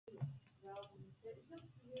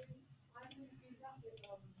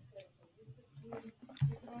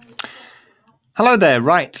Hello there,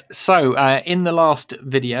 right. So in the last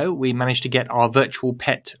video, we managed to get our virtual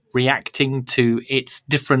pet reacting to its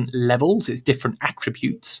different levels, its different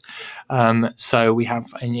attributes. So we have,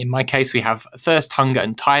 in my case, we have thirst, hunger,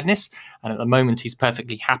 and tiredness. And at the moment, he's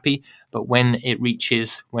perfectly happy. But when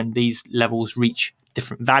these levels reach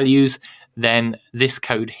different values, then this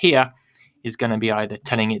code here is going to be either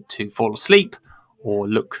telling it to fall asleep, or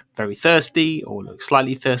look very thirsty, or look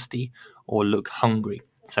slightly thirsty, or look hungry.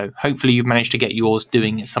 So hopefully you've managed to get yours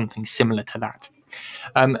doing something similar to that.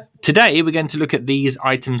 Today we're going to look at these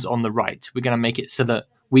items on the right. We're going to make it so that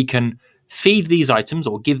we can feed these items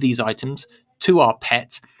or give these items to our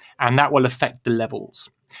pet, and that will affect the levels.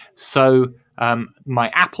 So my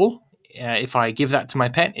apple, if I give that to my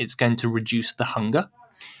pet, it's going to reduce the hunger.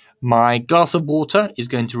 My glass of water is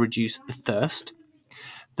going to reduce the thirst.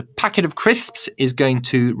 The packet of crisps is going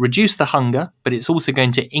to reduce the hunger, but it's also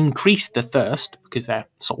going to increase the thirst because they're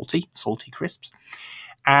salty crisps.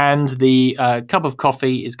 And the cup of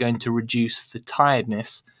coffee is going to reduce the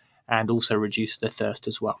tiredness and also reduce the thirst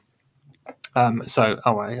as well.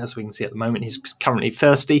 As we can see at the moment, he's currently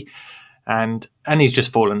thirsty and he's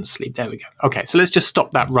just fallen asleep. There we go. Okay, so let's just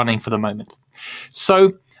stop that running for the moment.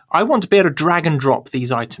 So I want to be able to drag and drop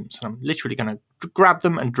these items. And I'm literally going to grab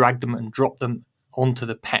them and drag them and drop them onto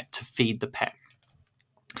the pet to feed the pet.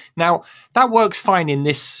 Now, that works fine in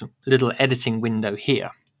this little editing window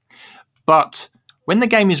here. But when the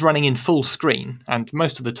game is running in full screen, and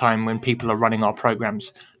most of the time when people are running our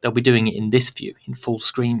programs, they'll be doing it in this view, in full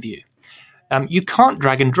screen view. You can't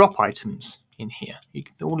drag and drop items in here.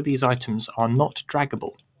 All of these items are not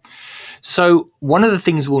draggable. So one of the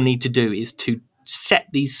things we'll need to do is to set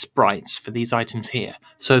these sprites for these items here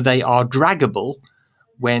so they are draggable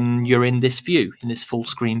when you're in this view, in this full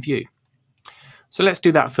screen view. So let's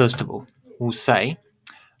do that first of all. We'll say,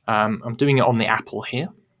 I'm doing it on the apple here.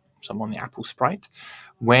 So I'm on the apple sprite.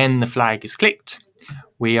 When the flag is clicked,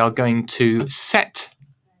 we are going to set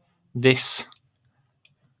this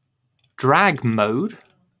drag mode,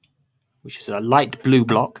 which is a light blue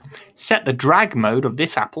block, set the drag mode of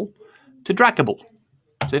this apple to draggable.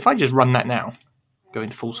 So if I just run that now, go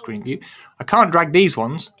into full screen view, I can't drag these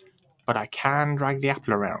ones, but I can drag the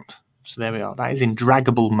apple around. So there we are. That is in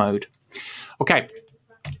draggable mode. Okay.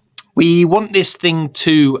 We want this thing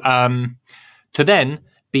to then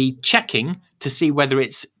be checking to see whether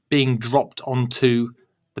it's being dropped onto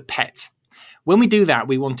the pet. When we do that,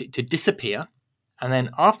 we want it to disappear. And then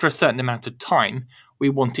after a certain amount of time, we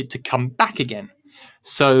want it to come back again.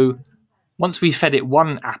 So once we fed it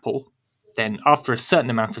one apple, then after a certain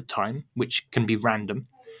amount of time, which can be random,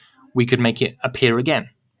 we could make it appear again.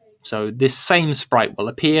 So this same sprite will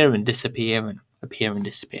appear and disappear and appear and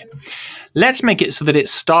disappear. Let's make it so that it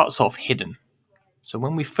starts off hidden. So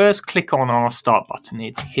when we first click on our start button,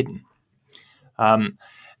 it's hidden.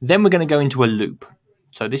 Then we're going to go into a loop.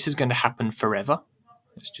 So this is going to happen forever.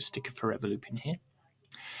 Let's just stick a forever loop in here.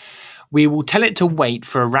 We will tell it to wait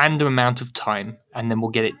for a random amount of time, and then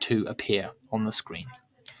we'll get it to appear on the screen.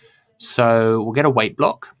 So we'll get a wait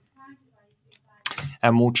block.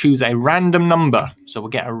 And we'll choose a random number. So we'll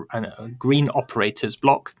get a green operators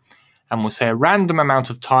block. And we'll say a random amount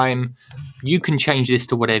of time. You can change this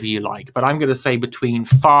to whatever you like. But I'm going to say between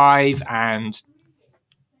 5 and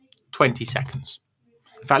 20 seconds.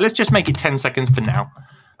 In fact, let's just make it 10 seconds for now.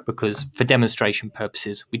 Because for demonstration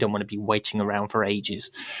purposes, we don't want to be waiting around for ages.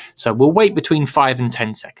 So we'll wait between 5 and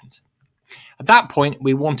 10 seconds. At that point,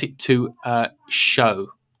 we want it to show.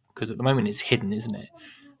 Because at the moment it's hidden, isn't it?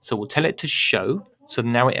 So we'll tell it to show. So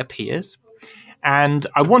now it appears. And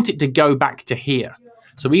I want it to go back to here.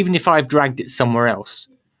 So even if I've dragged it somewhere else,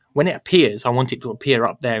 when it appears, I want it to appear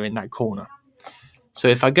up there in that corner. So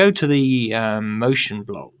if I go to the motion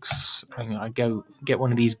blocks, and I go get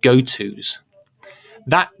one of these go-tos,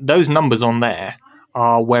 those numbers on there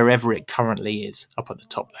are wherever it currently is, up at the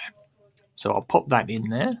top there. So I'll pop that in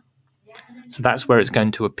there. So that's where it's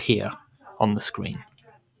going to appear on the screen.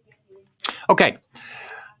 Okay.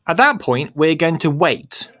 At that point, we're going to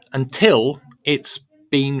wait until it's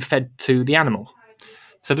been fed to the animal.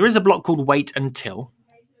 So there is a block called wait until.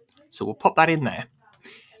 So we'll pop that in there.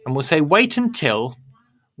 And we'll say wait until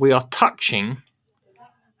we are touching.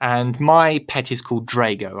 And my pet is called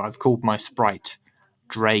Drago. I've called my sprite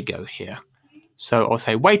Drago here. So I'll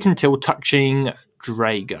say wait until touching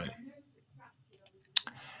Drago.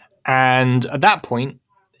 And at that point,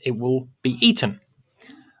 it will be eaten.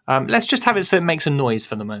 Let's just have it so it makes a noise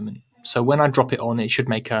for the moment. So when I drop it on, it should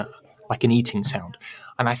make like an eating sound.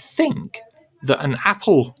 And I think that an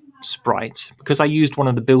apple sprite, because I used one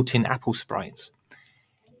of the built-in apple sprites,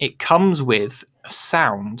 it comes with a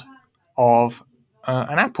sound of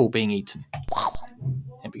an apple being eaten.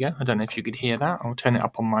 There we go. I don't know if you could hear that. I'll turn it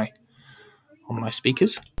up on my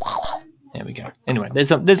speakers. There we go. Anyway,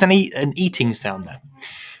 there's an eating sound there.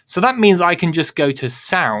 So that means I can just go to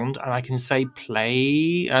sound and I can say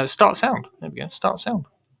play, start sound. There we go, start sound,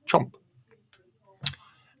 chomp.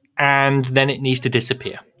 And then it needs to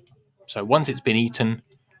disappear. So once it's been eaten,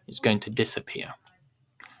 it's going to disappear.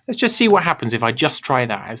 Let's just see what happens if I just try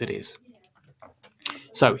that as it is.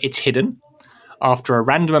 So it's hidden. After a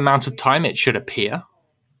random amount of time, it should appear.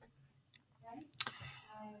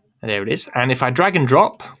 There it is. And if I drag and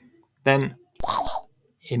drop, then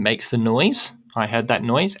it makes the noise. I heard that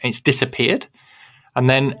noise and it's disappeared. And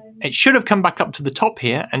then it should have come back up to the top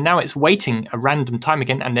here. And now it's waiting a random time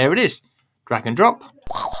again. And there it is. Drag and drop.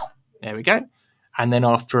 There we go. And then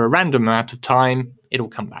after a random amount of time, it'll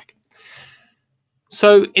come back.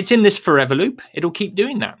 So it's in this forever loop. It'll keep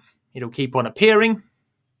doing that. It'll keep on appearing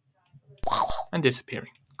and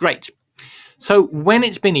disappearing. Great. So when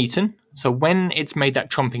it's been eaten, so when it's made that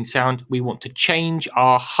chomping sound, we want to change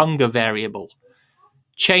our hunger variable.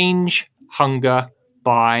 Change hunger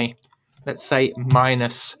by, let's say,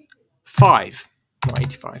 -5. Not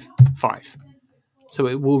 85, 5. So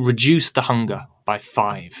it will reduce the hunger by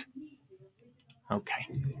 5. Okay.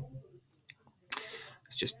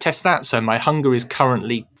 Let's just test that. So my hunger is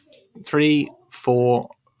currently 3, 4,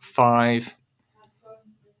 5,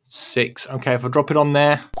 6. Okay, if I drop it on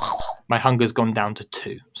there, my hunger's gone down to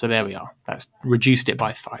 2. So there we are. That's reduced it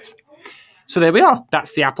by 5. So there we are.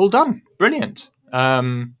 That's the apple done. Brilliant.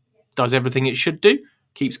 Does everything it should do.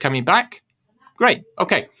 Keeps coming back. Great.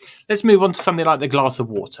 Okay, let's move on to something like the glass of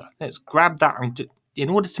water. Let's grab that. In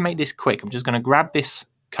order to make this quick, I'm just going to grab this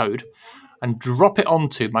code and drop it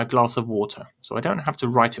onto my glass of water. So I don't have to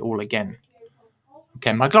write it all again.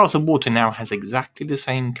 Okay, my glass of water now has exactly the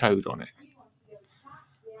same code on it.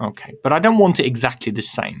 Okay, but I don't want it exactly the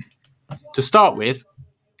same. To start with,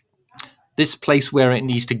 this place where it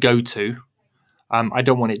needs to go to, I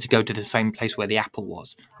don't want it to go to the same place where the apple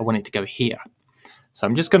was. I want it to go here. So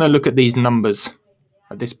I'm just going to look at these numbers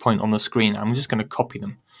at this point on the screen. I'm just going to copy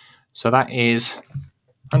them. So that is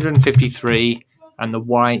 153 and the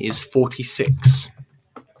Y is 46.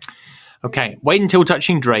 Okay, wait until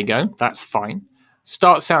touching Drago. That's fine.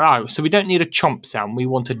 Start sound. Oh, so we don't need a chomp sound. We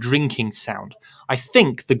want a drinking sound. I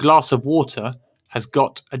think the glass of water has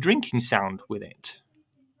got a drinking sound with it.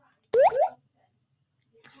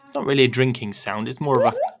 Not really a drinking sound. It's more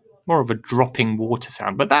of a dropping water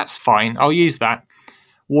sound, but that's fine. I'll use that.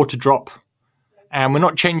 Water drop. And we're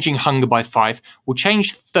not changing hunger by 5. We'll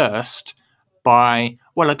change thirst by,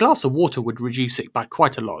 well, a glass of water would reduce it by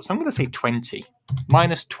quite a lot. So I'm going to say 20.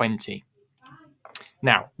 -20.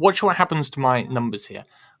 Now, watch what happens to my numbers here.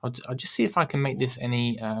 I'll just see if I can make this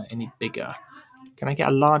any bigger. Can I get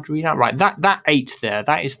a large readout? Right, that 8 there,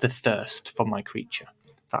 that is the thirst for my creature.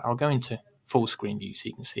 In fact, I'll go into full screen view so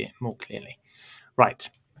you can see it more clearly. Right,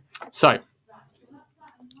 so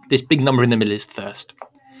this big number in the middle is thirst.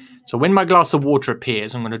 So when my glass of water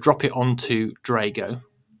appears, I'm going to drop it onto Drago.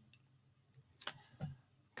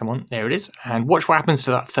 Come on, there it is. And watch what happens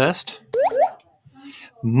to that thirst.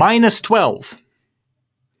 -12.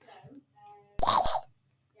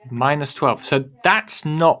 -12. So that's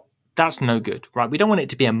no good, right? We don't want it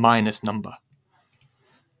to be a minus number.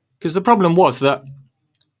 Because the problem was that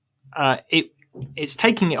it's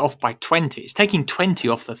taking it off by 20. It's taking 20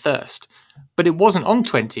 off the thirst. But it wasn't on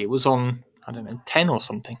 20. It was on, I don't know, 10 or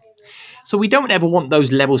something. So we don't ever want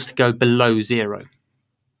those levels to go below 0.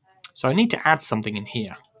 So I need to add something in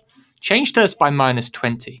here. Change thirst by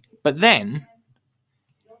 -20. But then,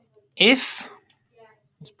 let's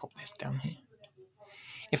pop this down here.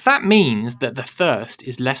 If that means that the thirst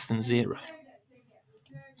is less than 0.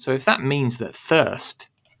 So if that means that thirst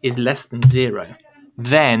is less than 0,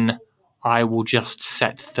 then I will just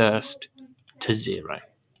set thirst to 0.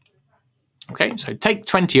 Okay, so take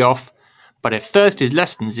 20 off, but if thirst is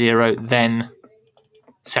less than 0, then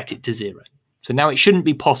set it to 0. So now it shouldn't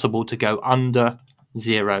be possible to go under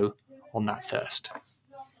 0 on that thirst.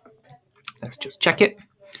 Let's just check it.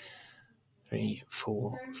 3,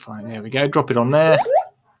 4, 5, there we go. Drop it on there.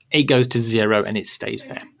 It goes to 0 and it stays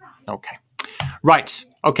there. Okay. Right.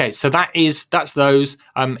 Okay, so that's those.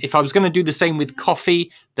 If I was going to do the same with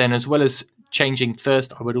coffee, then as well as changing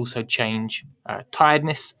thirst, I would also change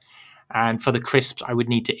tiredness. And for the crisps, I would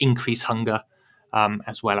need to increase hunger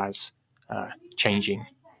as well as changing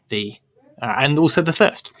and also the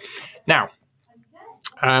thirst. Now,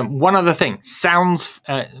 one other thing, sounds,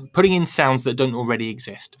 putting in sounds that don't already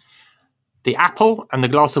exist. The apple and the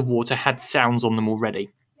glass of water had sounds on them already.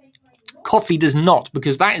 Coffee does not,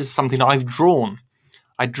 because that is something I've drawn.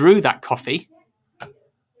 I drew that coffee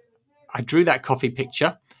I drew that coffee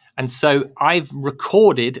picture. And so I've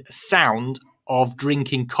recorded a sound of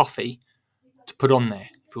drinking coffee to put on there.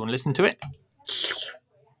 If you want to listen to it.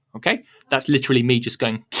 Okay. That's literally me just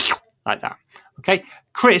going like that. Okay.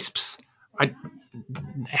 Crisps. It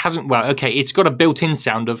hasn't, well, okay. It's got a built-in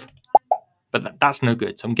sound of, but that's no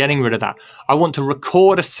good. So I'm getting rid of that. I want to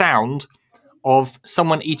record a sound of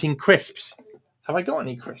someone eating crisps. Have I got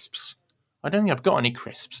any crisps? I don't think I've got any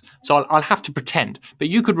crisps. So I'll have to pretend. But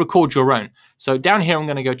you could record your own. So down here, I'm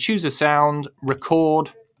going to go choose a sound,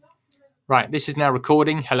 record. Right, this is now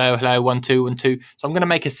recording. Hello, hello, 1, 2, 1, 2. So I'm going to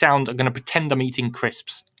make a sound. I'm going to pretend I'm eating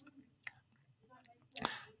crisps.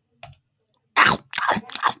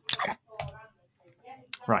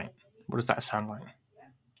 Right, what does that sound like?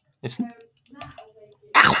 Listen.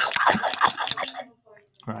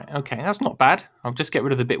 Right, okay, that's not bad. I'll just get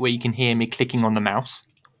rid of the bit where you can hear me clicking on the mouse.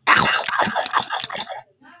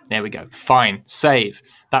 There we go. Fine. Save.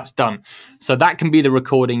 That's done. So that can be the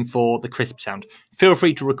recording for the crisp sound. Feel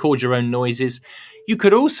free to record your own noises. You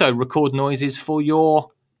could also record noises for your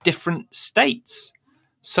different states.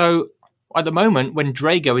 So at the moment, when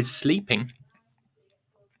Drago is sleeping,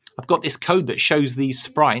 I've got this code that shows these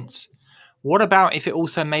sprites. What about if it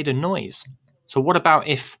also made a noise? So what about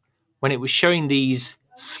if when it was showing these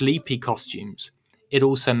sleepy costumes, it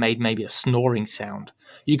also made maybe a snoring sound?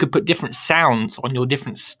 You could put different sounds on your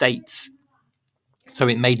different states. So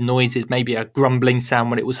it made noises, maybe a grumbling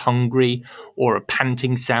sound when it was hungry or a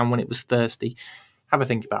panting sound when it was thirsty. Have a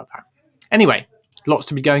think about that. Anyway, lots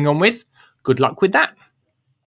to be going on with. Good luck with that.